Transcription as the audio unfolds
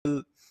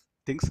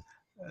things.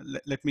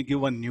 Let me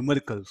give one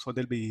numerical so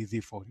they'll be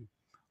easy for you.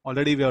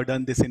 Already we have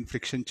done this in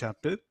friction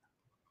chapter.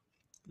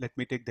 Let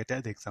me take that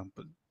as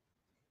example.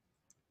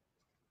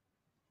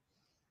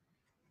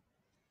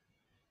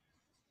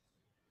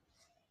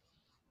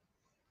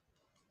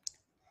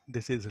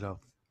 This is rough.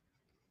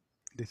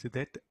 This is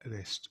at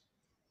rest.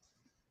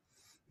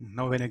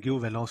 Now when I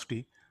give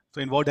velocity, so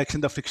in what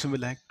direction the friction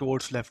will act?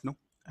 Towards left, no?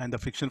 And the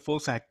friction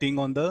force acting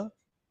on the,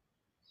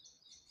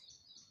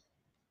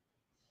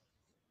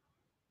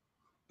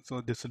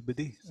 so this will be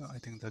the, I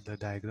think that the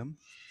diagram.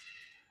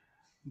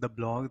 The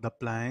block, the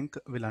plank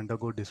will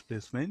undergo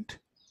displacement.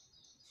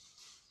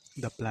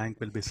 The plank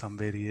will be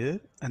somewhere here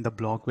and the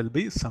block will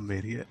be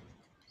somewhere here.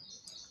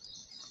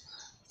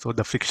 So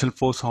the friction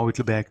force, how it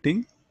will be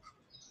acting?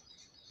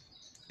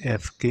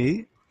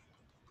 Fk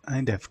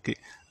and Fk.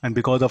 And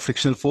because of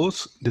frictional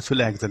force, this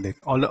will accelerate.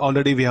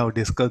 Already we have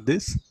discussed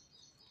this.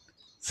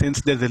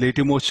 Since there's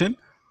relative motion,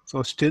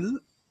 so still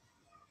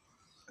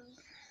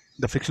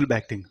the friction will be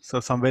acting. So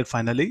somewhere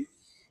finally,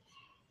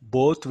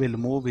 both will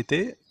move with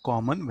a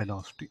common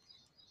velocity.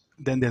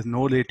 Then there's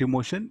no relative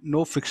motion,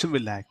 no friction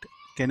will act.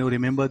 Can you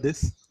remember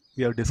this?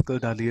 We have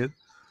discussed earlier.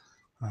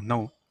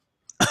 Now,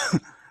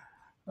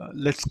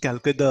 let's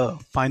calculate the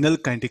final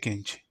kinetic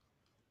energy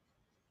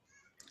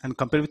and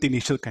compare with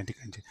initial kinetic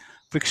energy.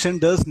 Friction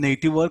does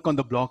negative work on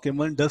the block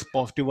M1, does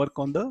positive work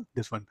on the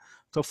this one.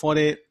 So for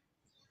a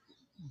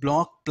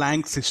block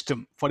plank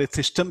system, for a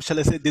system, shall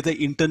I say, this is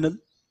the internal.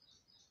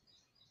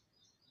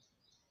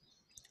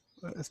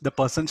 The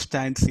person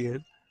stands here.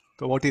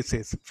 So what it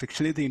says,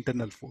 friction is the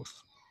internal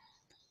force.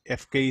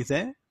 Fk is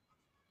a,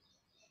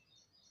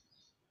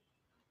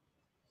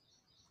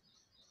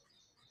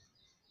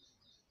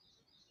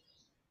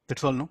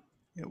 that's all, no?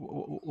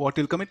 What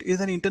will come? It is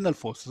an internal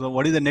force. So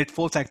what is the net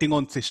force acting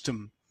on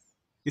system?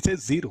 It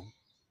says 0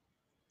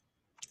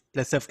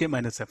 plus Fk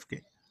minus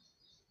Fk.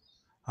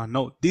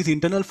 Now these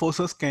internal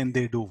forces, can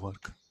they do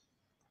work?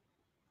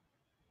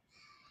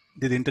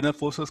 These internal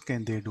forces,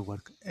 can they do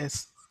work?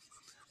 Yes.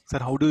 Sir,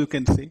 how do you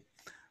can say?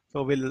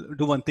 So we'll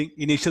do one thing.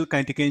 Initial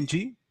kinetic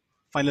energy,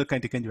 final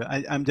kinetic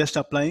energy. I'm just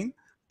applying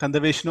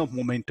conservation of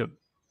momentum.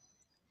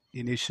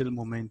 Initial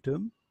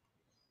momentum,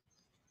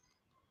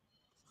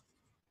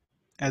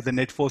 as the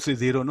net force is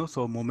 0, no?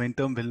 So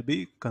momentum will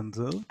be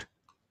conserved.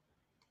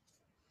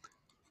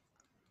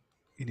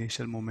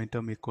 Initial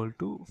momentum equal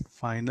to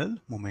final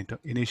momentum.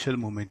 Initial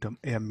momentum,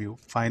 mu,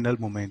 final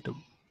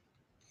momentum.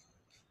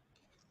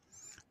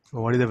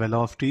 So what is the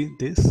velocity?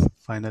 This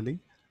finally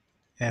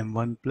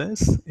m1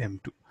 plus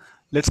m2.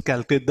 Let's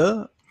calculate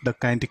the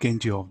kinetic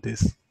energy of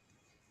this.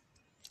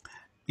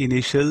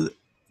 Initial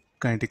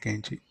kinetic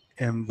energy,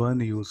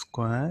 m1 u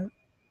square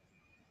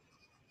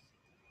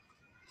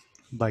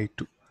by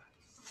 2.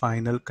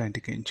 Final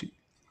kinetic energy,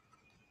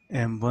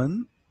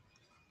 m1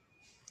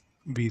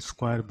 v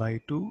square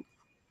by 2,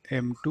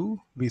 m2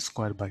 v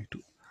square by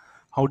 2.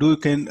 How do you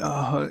can,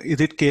 is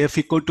it kf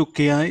equal to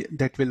ki?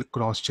 That will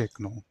cross check,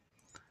 no.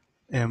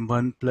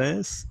 m1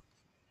 plus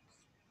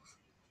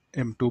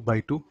m2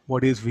 by 2.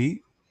 What is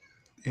v?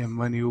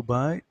 m1u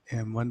by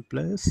m1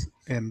 plus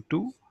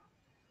m2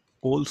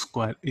 whole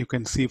square. You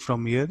can see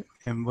from here,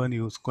 m1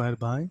 u square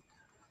by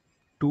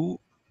 2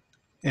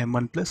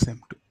 m1 plus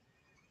m2.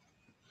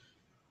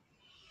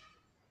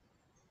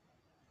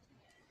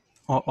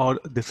 Or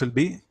this will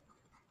be,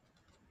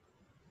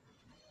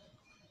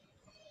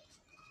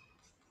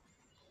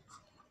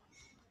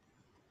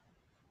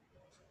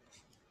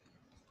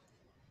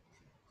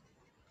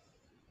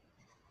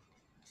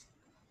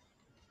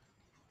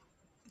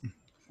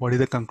 what is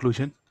the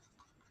conclusion?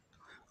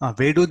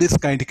 Where do this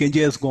kinetic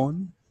energy has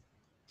gone?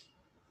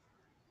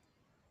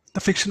 The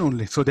friction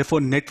only. So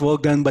therefore net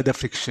work done by the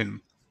friction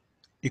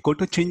equal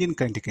to change in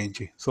kinetic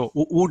energy. So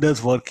who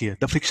does work here?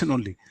 The friction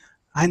only.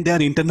 And they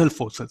are internal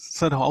forces.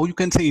 Sir, how you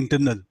can say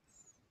internal?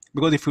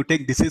 Because if you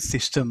take this is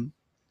system,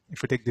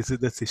 if you take this is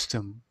the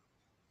system,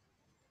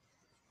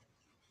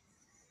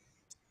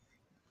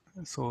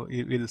 so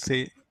it will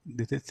say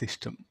this is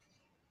system.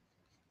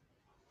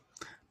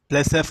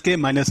 Plus Fk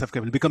minus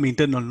Fk will become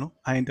internal, no?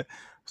 And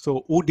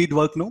so who did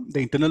work, no? The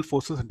internal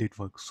forces did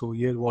work. So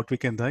here what we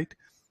can write,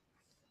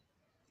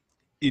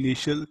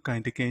 initial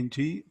kinetic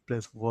energy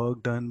plus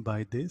work done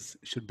by this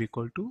should be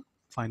equal to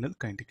final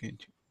kinetic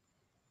energy.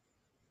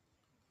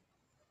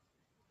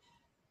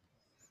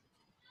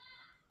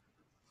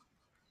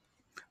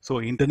 So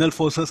internal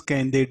forces,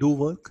 can they do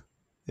work?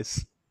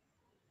 Yes.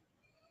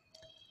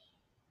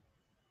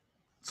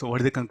 So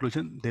what is the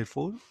conclusion?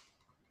 Therefore,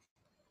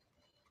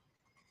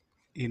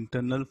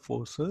 internal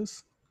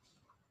forces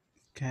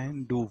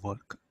can do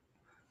work.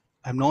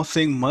 I'm not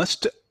saying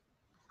must.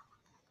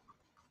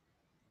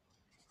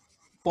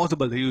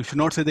 Possible. You should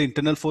not say the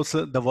internal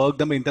forces, the work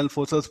done by internal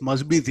forces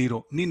must be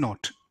 0. Need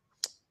not.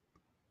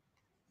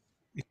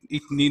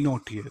 It need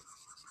not here.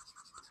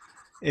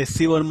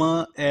 S.C.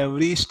 Verma,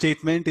 every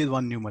statement is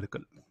one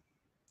numerical.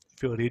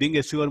 If you're reading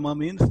S.C. Verma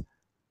means,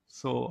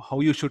 so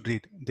how you should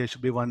read? There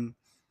should be one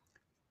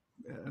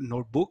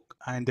notebook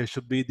and there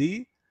should be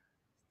the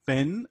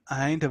pen,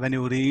 and when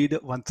you read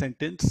one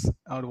sentence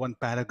or one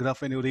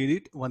paragraph, when you read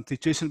it, one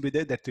situation be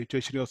there, that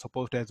situation you're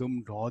supposed to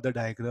assume, draw the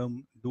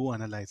diagram, do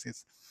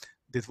analysis.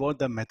 This was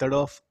the method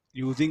of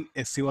using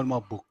SC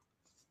Verma book.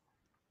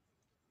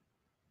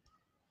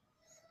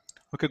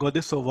 Okay, got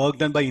this? So work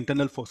done by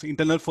internal forces.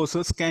 Internal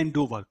forces can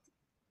do work.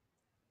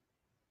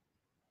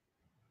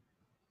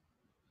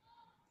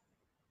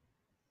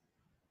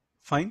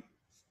 Fine.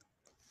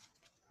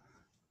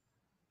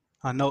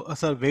 Now,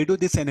 sir, where do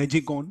this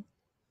energy go on?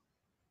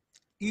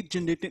 Heat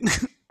generating.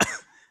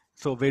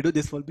 So where do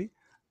this will be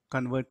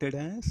converted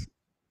as?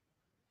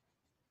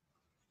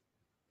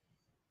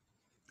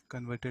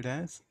 Converted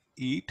as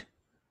heat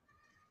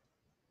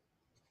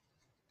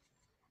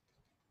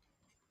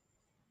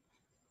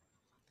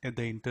at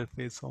the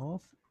interface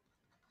of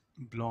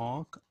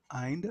block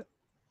and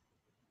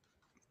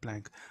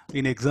plank.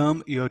 In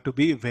exam, you have to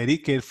be very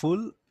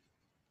careful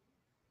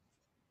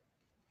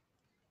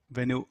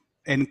when you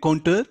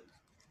encounter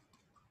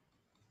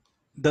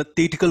the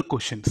theoretical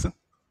questions.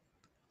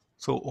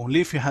 So only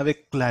if you have a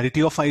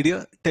clarity of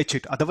idea, touch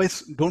it.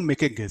 Otherwise, don't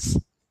make a guess,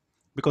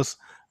 because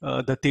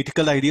the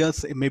theoretical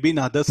ideas maybe in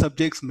other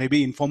subjects may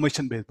be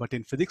information based, but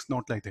in physics,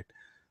 not like that.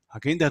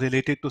 Again, they're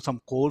related to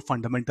some core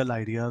fundamental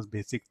ideas,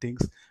 basic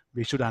things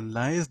we should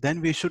analyze,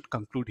 then we should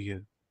conclude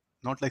here.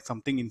 Not like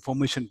something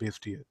information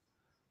based here.